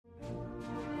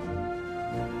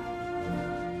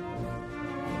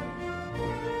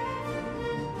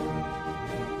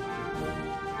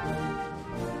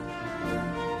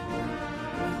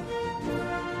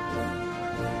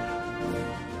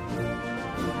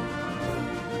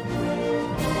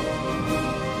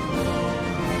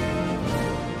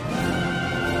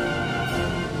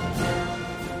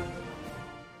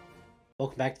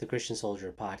back to the Christian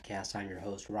Soldier podcast. I'm your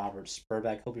host, Robert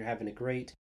Spurbeck. Hope you're having a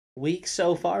great week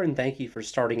so far, and thank you for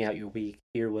starting out your week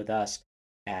here with us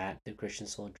at the Christian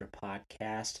Soldier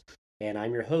podcast. And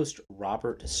I'm your host,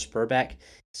 Robert Spurbeck.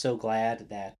 So glad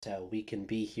that we can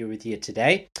be here with you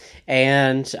today.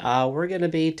 And we're going to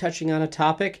be touching on a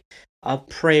topic of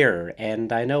prayer.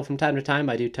 And I know from time to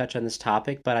time I do touch on this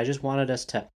topic, but I just wanted us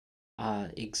to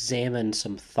examine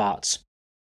some thoughts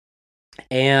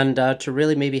and to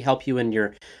really maybe help you in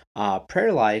your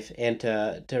prayer life, and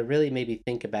to really maybe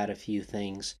think about a few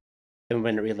things and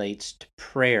when it relates to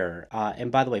prayer.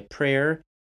 And by the way, prayer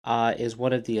is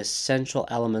one of the essential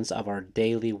elements of our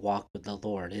daily walk with the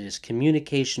Lord. It is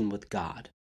communication with God.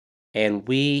 And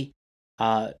we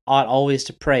ought always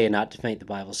to pray and not to faint, the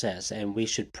Bible says. And we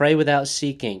should pray without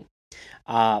seeking.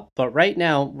 But right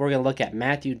now, we're going to look at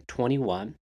Matthew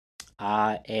 21.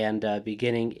 And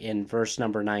beginning in verse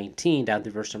number 19 down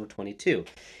through verse number 22.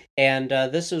 And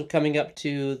this is coming up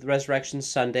to the Resurrection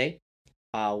Sunday.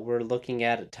 We're looking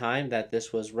at a time that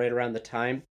this was right around the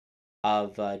time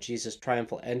of Jesus'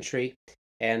 triumphal entry.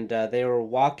 And they were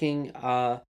walking,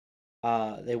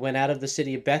 they went out of the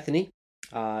city of Bethany,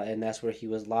 and that's where he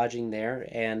was lodging there,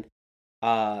 and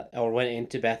or went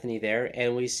into Bethany there.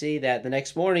 And we see that the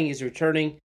next morning he's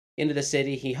returning into the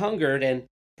city. He hungered, and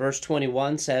Verse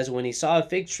 21 says, When he saw a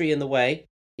fig tree in the way,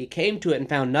 he came to it and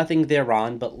found nothing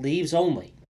thereon, but leaves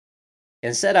only,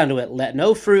 and said unto it, Let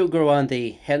no fruit grow on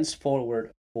thee henceforward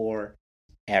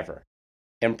forever.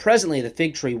 And presently the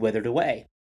fig tree withered away.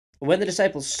 When the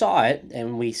disciples saw it,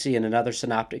 and we see in another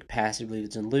synoptic passage, I believe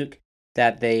it's in Luke,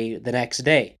 that the next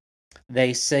day,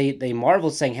 they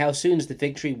marveled, saying, How soon is the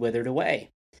fig tree withered away?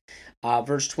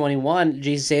 Verse 21,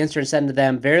 Jesus answered and said unto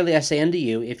them, Verily I say unto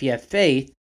you, if ye have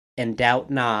faith, and doubt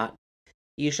not,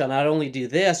 ye shall not only do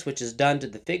this which is done to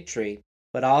the fig tree,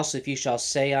 but also if ye shall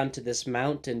say unto this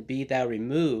mountain, Be thou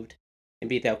removed, and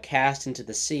be thou cast into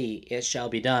the sea, it shall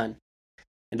be done.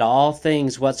 And all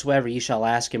things whatsoever ye shall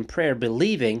ask in prayer,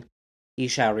 believing, ye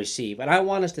shall receive. And I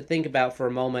want us to think about for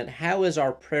a moment, how is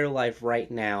our prayer life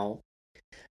right now?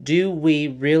 Do we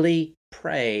really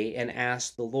pray and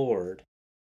ask the Lord,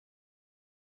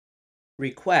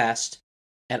 request,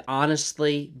 and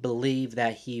honestly believe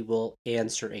that he will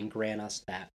answer and grant us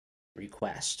that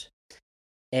request?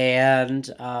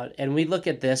 And we look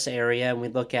at this area, and we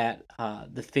look at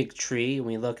the fig tree, and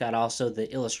we look at also the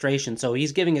illustration. So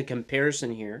he's giving a comparison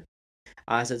here.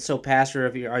 I said, so Pastor,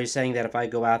 are you saying that if I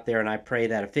go out there and I pray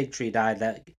that a fig tree died,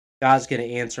 that God's going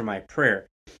to answer my prayer?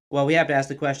 Well, we have to ask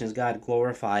the question, is God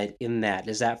glorified in that?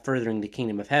 Is that furthering the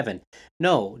kingdom of heaven?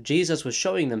 No, Jesus was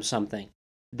showing them something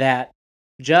that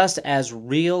just as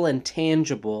real and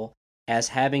tangible as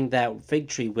having that fig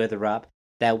tree wither up,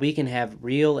 that we can have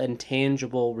real and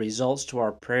tangible results to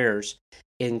our prayers,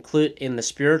 include in the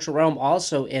spiritual realm,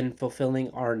 also in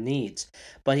fulfilling our needs.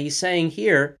 But he's saying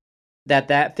here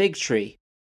that fig tree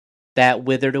that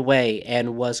withered away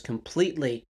and was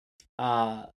completely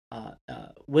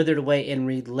withered away in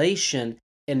relation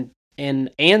in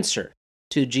answer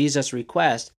to Jesus'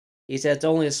 request. He said it's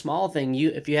only a small thing.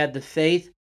 If you had the faith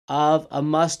of a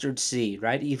mustard seed,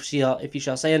 right? If you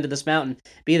shall say unto this mountain,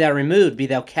 Be thou removed, be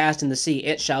thou cast in the sea,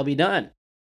 it shall be done.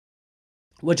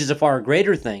 Which is a far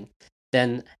greater thing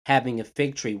than having a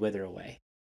fig tree wither away.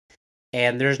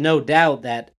 And there's no doubt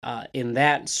that in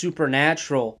that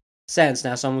supernatural sense,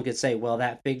 now someone could say, well,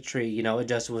 that fig tree, it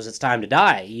just was its time to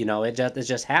die. It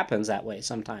just happens that way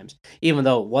sometimes. Even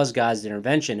though it was God's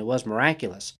intervention, it was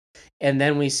miraculous. And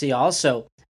then we see also,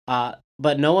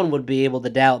 but no one would be able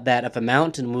to doubt that if a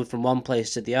mountain moved from one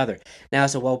place to the other. Now,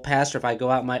 so, well, Pastor,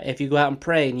 if you go out and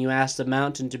pray and you ask the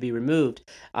mountain to be removed,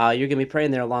 you're going to be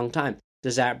praying there a long time.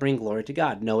 Does that bring glory to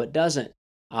God? No, it doesn't.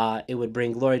 It would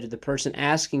bring glory to the person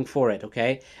asking for it,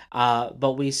 okay?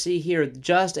 But we see here,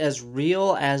 just as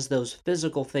real as those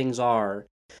physical things are,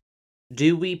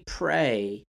 do we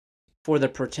pray for the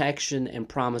protection and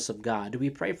promise of God? Do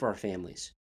we pray for our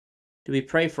families? Do we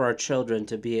pray for our children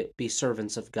to be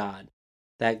servants of God?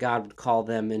 That God would call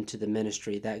them into the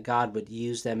ministry, that God would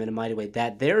use them in a mighty way,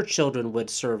 that their children would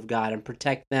serve God and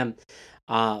protect them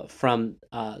from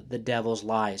the devil's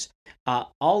lies.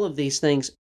 All of these things,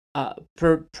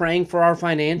 praying for our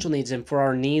financial needs and for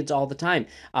our needs all the time.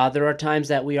 There are times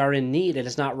that we are in need. It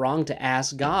is not wrong to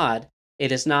ask God.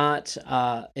 It is not.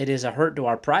 It is a hurt to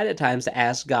our pride at times to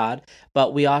ask God,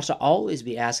 but we ought to always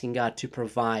be asking God to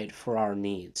provide for our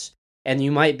needs. And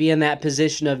you might be in that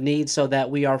position of need so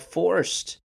that we are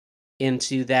forced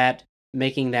into that,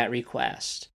 making that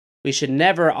request. We should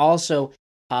never also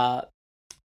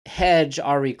hedge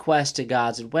our request to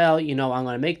God's, well, I'm going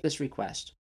to make this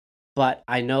request, but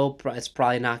I know it's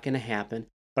probably not going to happen.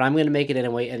 but I'm going to make it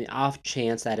anyway in the off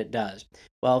chance that it does.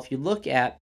 Well, if you look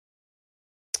at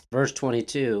verse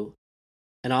 22,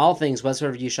 in all things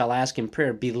whatsoever you shall ask in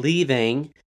prayer,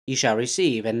 believing, ye shall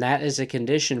receive. And that is a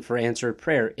condition for answered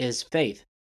prayer, is faith.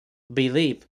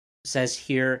 Believe, says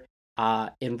here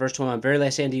in verse 21, verily I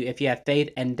say unto you, if you have faith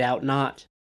and doubt not,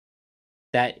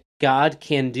 that God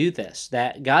can do this,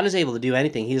 that God is able to do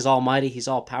anything. He is almighty, He's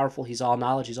all powerful, He's all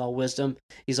knowledge, He's all wisdom,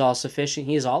 He's all sufficient,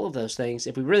 He is all of those things.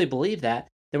 If we really believe that,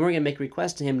 then we're going to make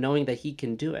requests to Him knowing that He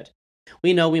can do it.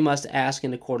 We know we must ask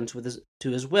in accordance with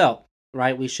His will,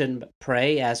 right? We shouldn't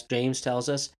pray, as James tells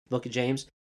us, book of James,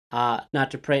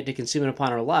 not to pray to consume it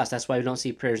upon our lust. That's why we don't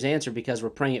see prayers answered, because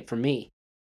we're praying it for me.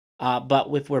 But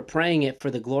if we're praying it for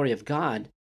the glory of God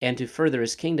and to further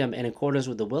His kingdom in accordance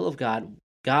with the will of God,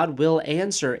 God will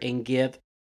answer and give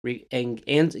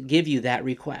you that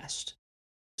request.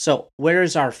 So where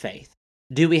is our faith?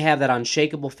 Do we have that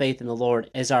unshakable faith in the Lord?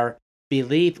 Is our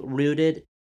belief rooted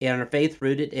and our faith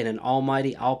rooted in an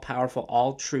almighty, all-powerful,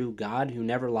 all-true God who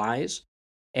never lies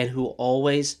and who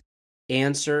always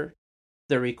answer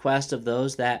the request of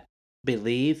those that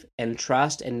believe and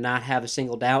trust and not have a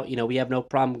single doubt? We have no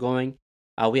problem going.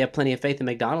 We have plenty of faith in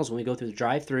McDonald's when we go through the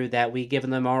drive-thru that we give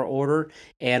them our order,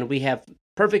 and we have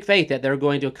perfect faith that they're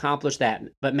going to accomplish that.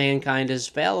 But mankind is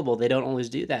fallible. They don't always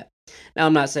do that. Now,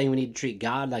 I'm not saying we need to treat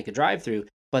God like a drive-thru,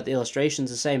 but the illustration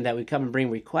is the same, that we come and bring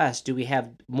requests. Do we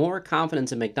have more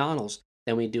confidence in McDonald's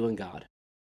than we do in God?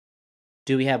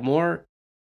 Do we have more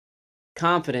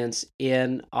confidence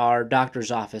in our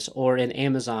doctor's office or in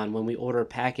Amazon when we order a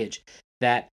package,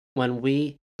 that when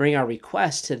we bring our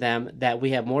request to them, that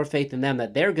we have more faith in them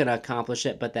that they're going to accomplish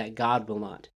it, but that God will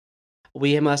not?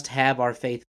 We must have our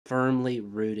faith firmly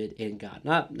rooted in God.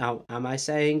 Now, am I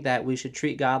saying that we should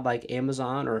treat God like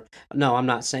Amazon? Or no, I'm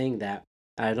not saying that.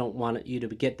 I don't want you to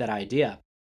get that idea.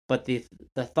 But the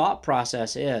thought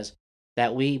process is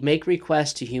that we make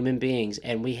requests to human beings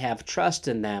and we have trust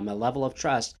in them, a level of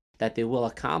trust that they will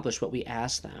accomplish what we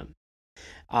ask them.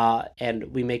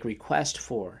 And we make request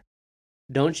for.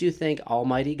 Don't you think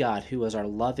Almighty God, who is our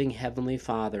loving Heavenly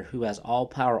Father, who has all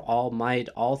power, all might,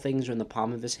 all things are in the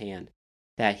palm of His hand,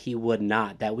 that He would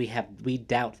not, that we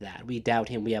doubt that. We doubt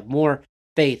Him. We have more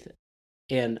faith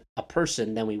in a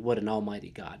person than we would in Almighty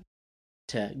God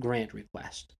to grant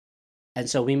request. And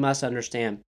so we must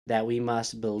understand that we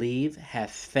must believe,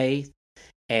 have faith,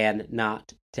 and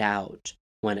not doubt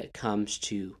when it comes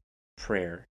to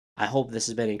prayer. I hope this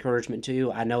has been encouragement to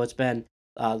you. I know it's been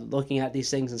looking at these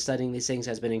things and studying these things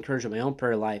has been encouraging my own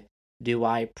prayer life. Do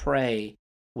I pray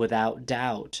without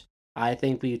doubt? I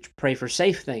think we pray for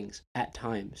safe things at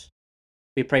times.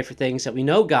 We pray for things that we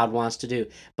know God wants to do,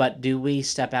 but do we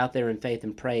step out there in faith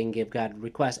and pray and give God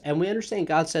requests? And we understand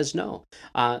God says no,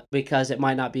 because it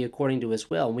might not be according to His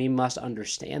will. We must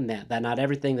understand that not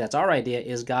everything that's our idea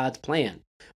is God's plan.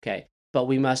 Okay, but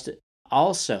we must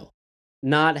also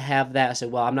not have that say,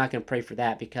 well, I'm not going to pray for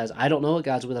that because I don't know what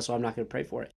God's will is, so I'm not going to pray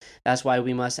for it. That's why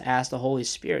we must ask the Holy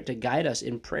Spirit to guide us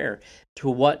in prayer to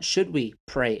what should we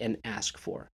pray and ask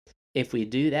for. If we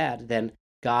do that, then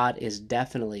God is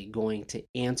definitely going to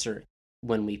answer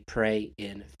when we pray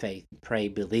in faith, pray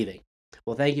believing.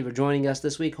 Well, thank you for joining us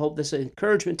this week. Hope this is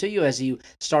encouragement to you as you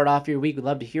start off your week. We'd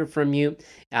love to hear from you.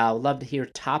 We'd love to hear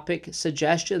topic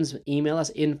suggestions. Email us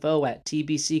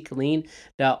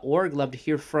info@tbccolleen.org. Love to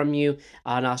hear from you.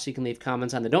 And also you can leave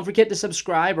comments on there. Don't forget to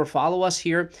subscribe or follow us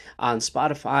here on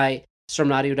Spotify,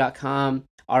 sermonaudio.com,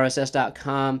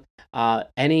 rss.com,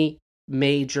 any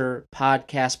major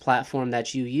podcast platform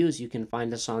that you use. You can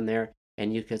find us on there.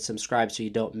 And you could subscribe so you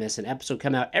don't miss an episode.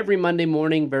 Come out every Monday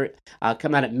morning.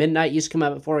 Come out at midnight. Used to come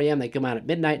out at 4 a.m. They come out at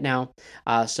midnight now.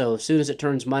 So as soon as it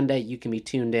turns Monday, you can be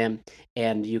tuned in.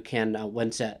 And you can,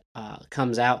 once it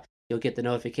comes out, you'll get the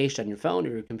notification on your phone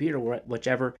or your computer,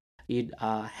 whichever you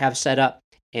have set up.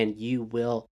 And you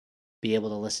will be able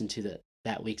to listen to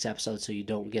that week's episode so you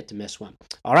don't get to miss one.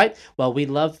 All right. Well,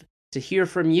 we'd love to hear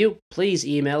from you. Please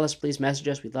email us. Please message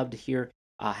us. We'd love to hear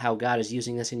how God is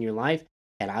using this in your life.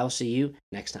 And I'll see you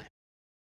next time.